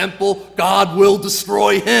God's temple, God will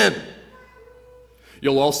destroy him.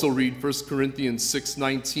 You'll also read 1 Corinthians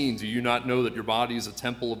 6:19, do you not know that your body is a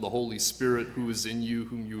temple of the Holy Spirit who is in you,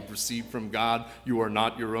 whom you have received from God? You are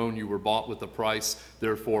not your own, you were bought with a price,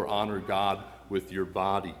 therefore honor God with your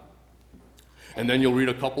body. And then you'll read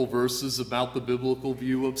a couple verses about the biblical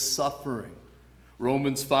view of suffering.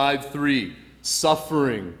 Romans 5:3,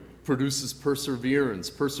 suffering produces perseverance,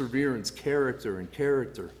 perseverance, character, and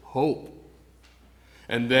character, hope.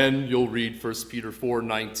 And then you'll read 1 Peter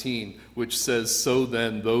 4:19, which says, so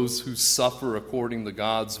then those who suffer according to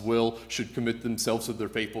God's will should commit themselves to their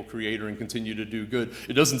faithful Creator and continue to do good.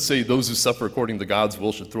 It doesn't say those who suffer according to God's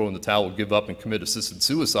will should throw in the towel, give up, and commit assisted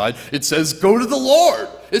suicide. It says go to the Lord.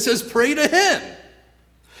 It says pray to Him.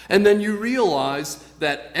 And then you realize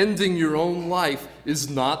that ending your own life is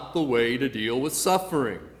not the way to deal with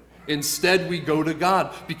suffering. Instead, we go to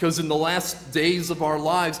God, because in the last days of our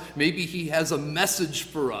lives, maybe He has a message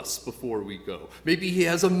for us before we go. Maybe He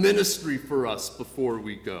has a ministry for us before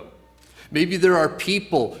we go. Maybe there are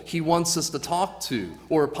people He wants us to talk to,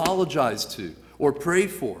 or apologize to, or pray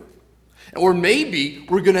for. Or maybe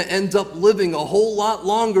we're going to end up living a whole lot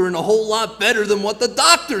longer and a whole lot better than what the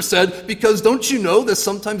doctor said, because don't you know that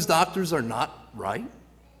sometimes doctors are not right?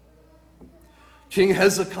 King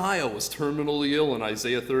Hezekiah was terminally ill in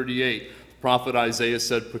Isaiah 38. The prophet Isaiah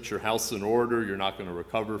said, put your house in order, you're not going to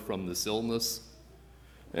recover from this illness.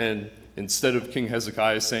 And instead of King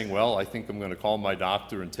Hezekiah saying, well, I think I'm going to call my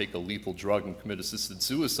doctor and take a lethal drug and commit assisted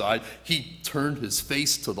suicide, he turned his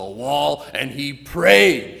face to the wall and he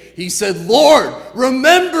prayed. He said, Lord,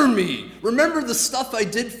 remember me. Remember the stuff I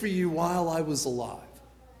did for you while I was alive.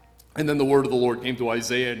 And then the word of the Lord came to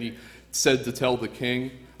Isaiah, and he said to tell the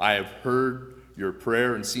king, I have heard your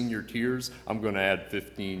prayer and seen your tears. I'm going to add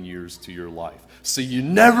 15 years to your life. So you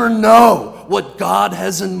never know what God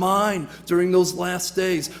has in mind during those last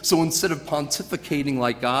days. So instead of pontificating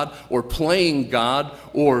like God or playing God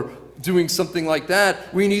or doing something like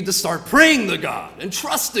that, we need to start praying to God and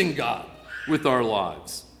trusting God with our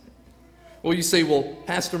lives. Well, you say, well,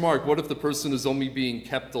 Pastor Mark, what if the person is only being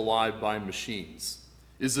kept alive by machines?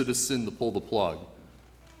 Is it a sin to pull the plug?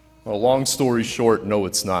 Well, long story short, no,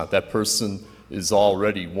 it's not. That person is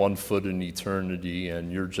already 1 foot in eternity, and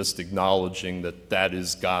you're just acknowledging that that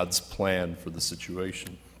is God's plan for the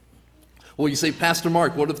situation. Well, you say, Pastor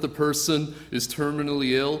Mark, what if the person is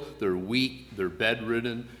terminally ill, they're weak, they're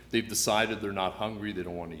bedridden, they've decided they're not hungry, they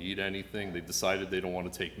don't want to eat anything, they've decided they don't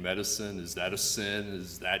want to take medicine. Is that a sin?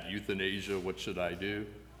 Is that euthanasia? What should I do?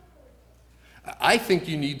 I think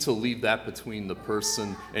you need to leave that between the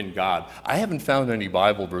person and God. I haven't found any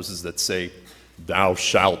Bible verses that say, thou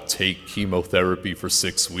shalt take chemotherapy for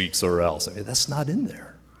 6 weeks or else. I mean, that's not in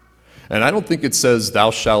there. And I don't think it says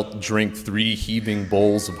thou shalt drink 3 heaving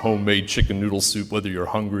bowls of homemade chicken noodle soup whether you're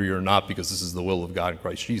hungry or not, because this is the will of God in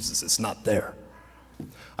Christ Jesus. It's not there.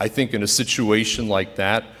 I think in a situation like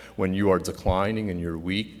that, when you are declining and you're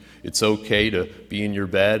weak, it's okay to be in your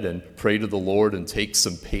bed and pray to the Lord and take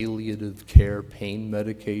some palliative care pain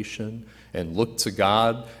medication and look to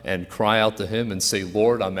God and cry out to him and say,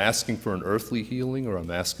 Lord, I'm asking for an earthly healing or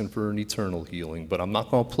I'm asking for an eternal healing, but I'm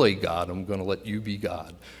not going to play God. I'm going to let you be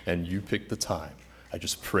God, and you pick the time. I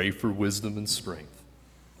just pray for wisdom and strength.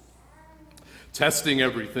 Testing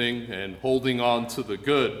everything and holding on to the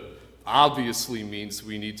good obviously means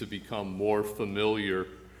we need to become more familiar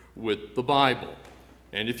with the Bible.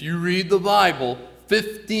 And if you read the Bible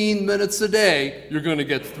 15 minutes a day, you're going to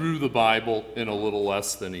get through the Bible in a little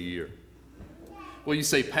less than a year. Well, you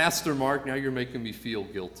say, Pastor Mark, now you're making me feel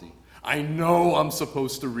guilty. I know I'm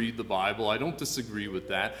supposed to read the Bible. I don't disagree with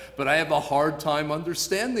that. But I have a hard time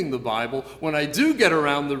understanding the Bible. When I do get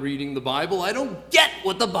around to reading the Bible, I don't get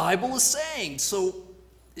what the Bible is saying. So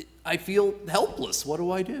I feel helpless. What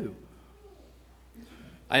do I do?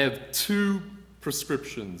 I have 2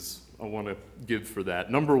 prescriptions I want to give for that.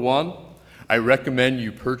 Number 1, I recommend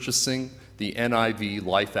you purchasing the NIV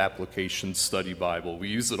Life Application Study Bible. We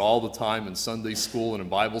use it all the time in Sunday school and in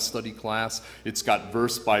Bible study class. It's got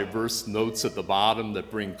verse-by-verse notes at the bottom that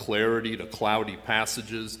bring clarity to cloudy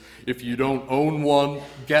passages. If you don't own one,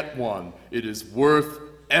 get one. It is worth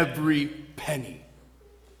every penny.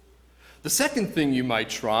 The second thing you might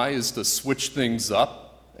try is to switch things up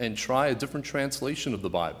and try a different translation of the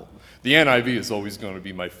Bible. The NIV is always going to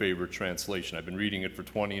be my favorite translation. I've been reading it for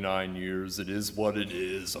 29 years. It is what it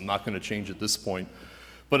is. I'm not going to change at this point.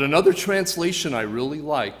 But another translation I really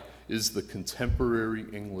like is the Contemporary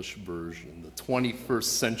English Version, the 21st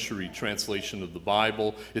century translation of the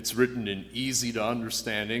Bible. It's written in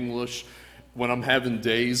easy-to-understand English. When I'm having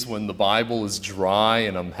days when the Bible is dry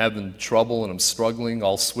and I'm having trouble and I'm struggling,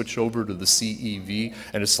 I'll switch over to the CEV,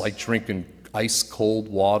 and it's like drinking ice-cold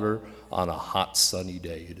water on a hot, sunny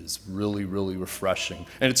day. It is really, really refreshing.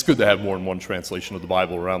 And it's good to have more than one translation of the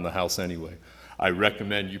Bible around the house anyway. I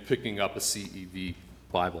recommend you picking up a CEV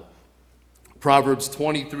Bible. Proverbs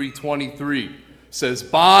 23:23 says,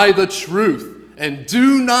 buy the truth and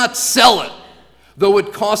do not sell it, though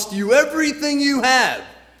it cost you everything you have.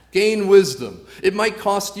 Gain wisdom. It might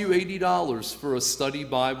cost you $80 for a study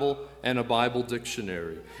Bible and a Bible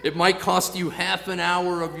dictionary. It might cost you half an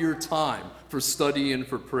hour of your time for study and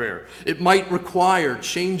for prayer. It might require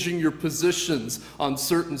changing your positions on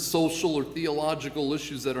certain social or theological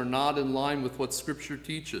issues that are not in line with what Scripture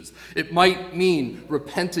teaches. It might mean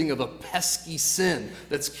repenting of a pesky sin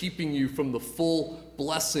that's keeping you from the full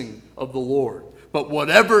blessing of the Lord. But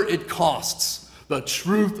whatever it costs, the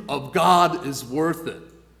truth of God is worth it.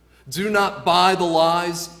 Do not buy the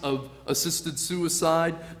lies of assisted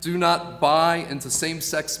suicide. Do not buy into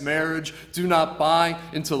same-sex marriage. Do not buy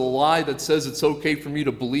into the lie that says it's okay for me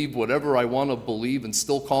to believe whatever I want to believe and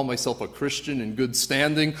still call myself a Christian in good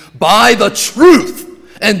standing. Buy the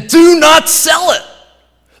truth and do not sell it,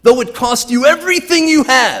 though it cost you everything you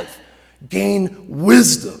have. Gain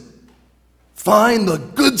wisdom. Find the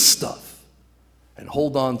good stuff and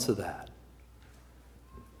hold on to that.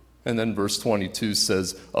 And then verse 22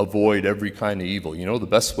 says, avoid every kind of evil. You know, the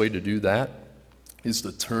best way to do that is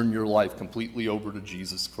to turn your life completely over to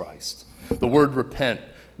Jesus Christ. The word repent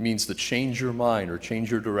means to change your mind or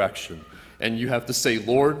change your direction. And you have to say,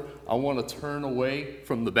 Lord, I want to turn away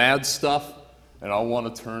from the bad stuff, and I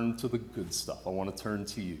want to turn to the good stuff. I want to turn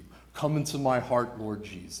to you. Come into my heart, Lord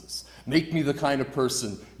Jesus. Make me the kind of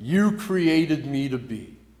person you created me to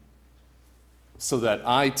be, so that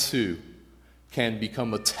I too can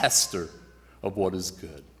become a tester of what is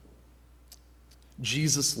good.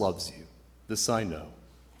 Jesus loves you. This I know,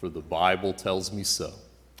 for the Bible tells me so.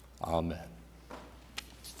 Amen.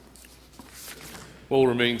 We'll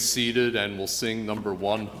remain seated and we'll sing number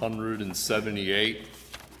 178.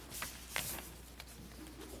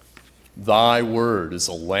 Thy word is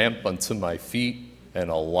a lamp unto my feet and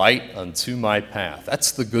a light unto my path.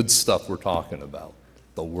 That's the good stuff we're talking about,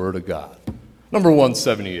 the Word of God. Number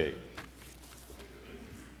 178.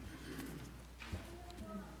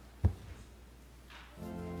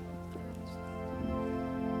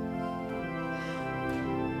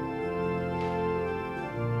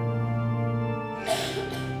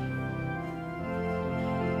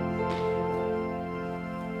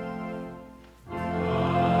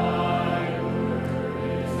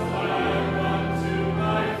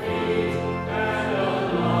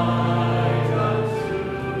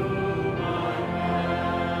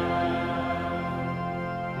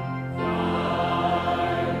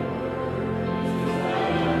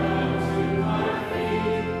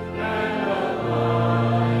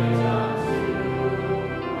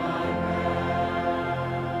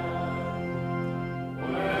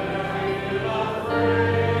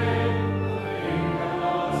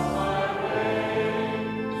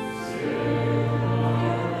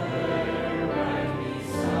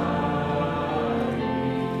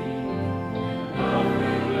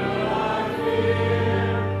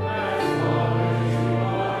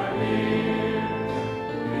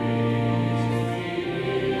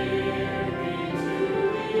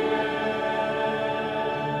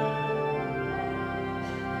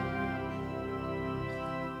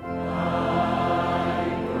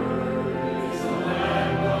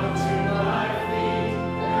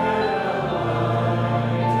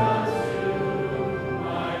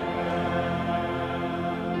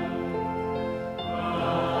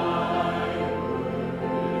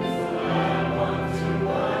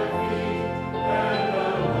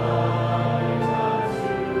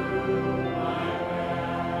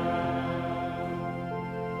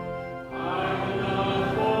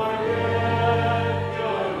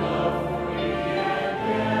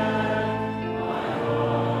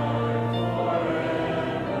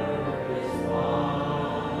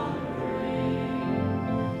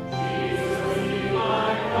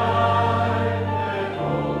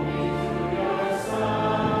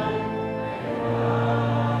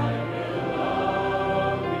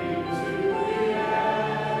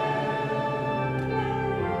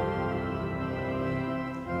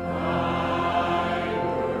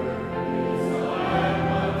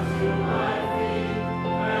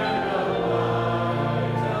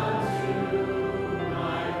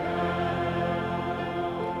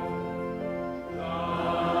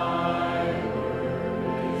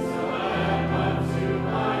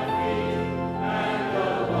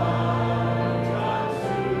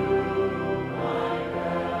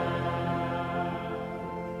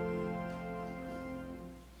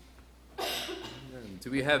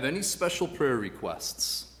 Do we have any special prayer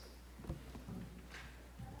requests?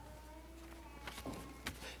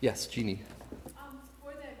 Yes, Jeannie.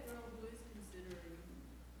 For that girl who is considering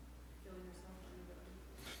killing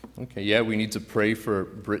herself. Okay, yeah, we need to pray for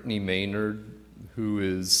Brittany Maynard, who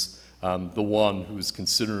is the one who is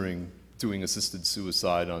considering doing assisted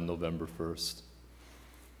suicide on November 1st.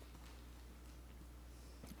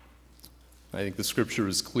 I think the scripture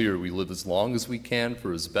is clear. We live as long as we can,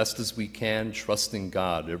 for as best as we can, trusting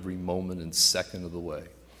God every moment and second of the way.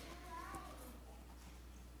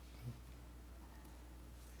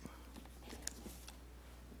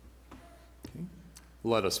 Okay.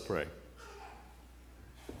 Let us pray.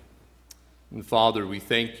 And Father, we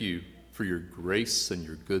thank you for your grace and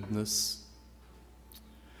your goodness.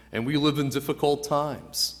 And we live in difficult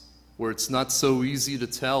times where it's not so easy to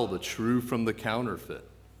tell the true from the counterfeit.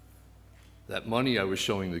 That money I was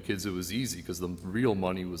showing the kids, it was easy because the real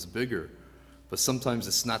money was bigger. But sometimes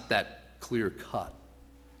it's not that clear cut.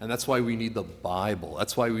 And that's why we need the Bible.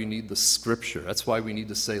 That's why we need the scripture. That's why we need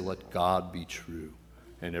to say, let God be true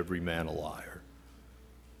and every man a liar.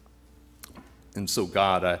 And so,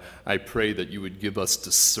 God, I pray that you would give us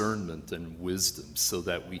discernment and wisdom so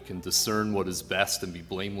that we can discern what is best and be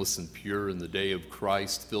blameless and pure in the day of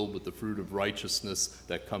Christ, filled with the fruit of righteousness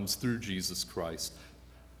that comes through Jesus Christ,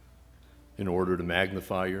 in order to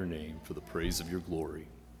magnify your name for the praise of your glory.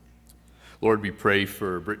 Lord, we pray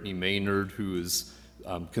for Brittany Maynard, who is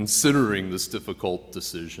considering this difficult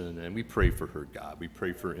decision, and we pray for her, God. We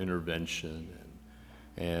pray for intervention,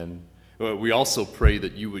 and we also pray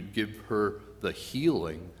that you would give her the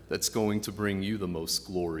healing that's going to bring you the most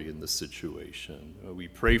glory in this situation. We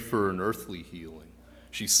pray for an earthly healing.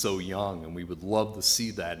 She's so young, and we would love to see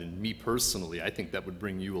that, and me personally, I think that would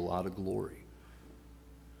bring you a lot of glory.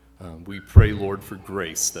 We pray, Lord, for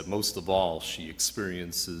grace, that most of all she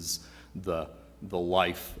experiences the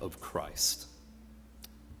life of Christ.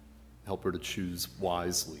 Help her to choose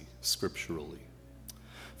wisely, scripturally.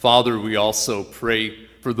 Father, we also pray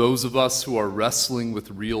for those of us who are wrestling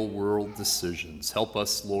with real-world decisions. Help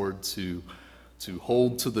us, Lord, to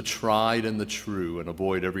hold to the tried and the true and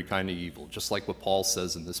avoid every kind of evil, just like what Paul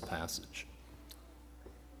says in this passage.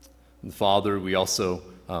 And Father, we also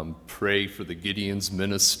pray for the Gideon's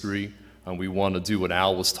ministry. We want to do what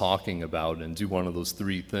Al was talking about and do one of those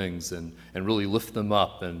three things and really lift them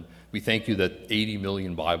up. And we thank you that 80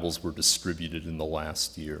 million Bibles were distributed in the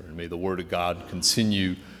last year. And may the Word of God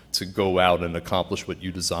continue to go out and accomplish what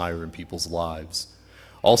you desire in people's lives.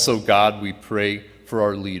 Also, God, we pray for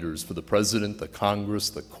our leaders, for the President, the Congress,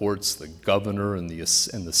 the courts, the governor, and the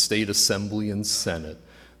State Assembly and Senate,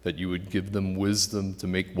 that you would give them wisdom to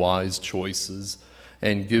make wise choices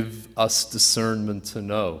and give us discernment to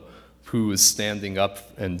know who is standing up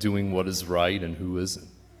and doing what is right and who isn't.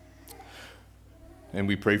 And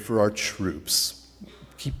we pray for our troops.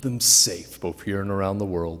 Keep them safe, both here and around the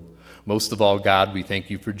world. Most of all, God, we thank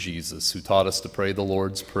you for Jesus, who taught us to pray the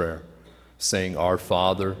Lord's Prayer, saying, Our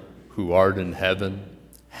Father, who art in heaven,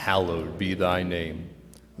 hallowed be thy name.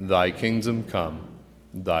 Thy kingdom come,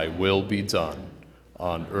 thy will be done,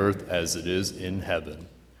 on earth as it is in heaven.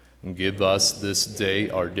 And give us this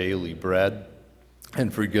day our daily bread,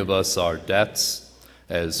 and forgive us our debts,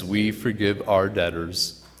 as we forgive our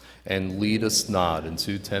debtors. And lead us not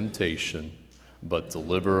into temptation, but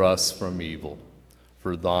deliver us from evil.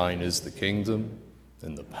 For thine is the kingdom,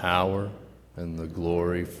 and the power, and the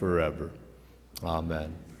glory forever.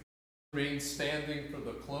 Amen. Remain standing for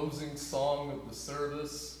the closing song of the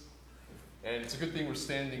service. And it's a good thing we're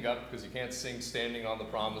standing up, because you can't sing Standing on the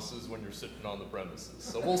Promises when you're sitting on the premises.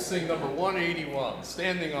 So we'll sing number 181,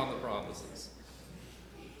 Standing on the Promises.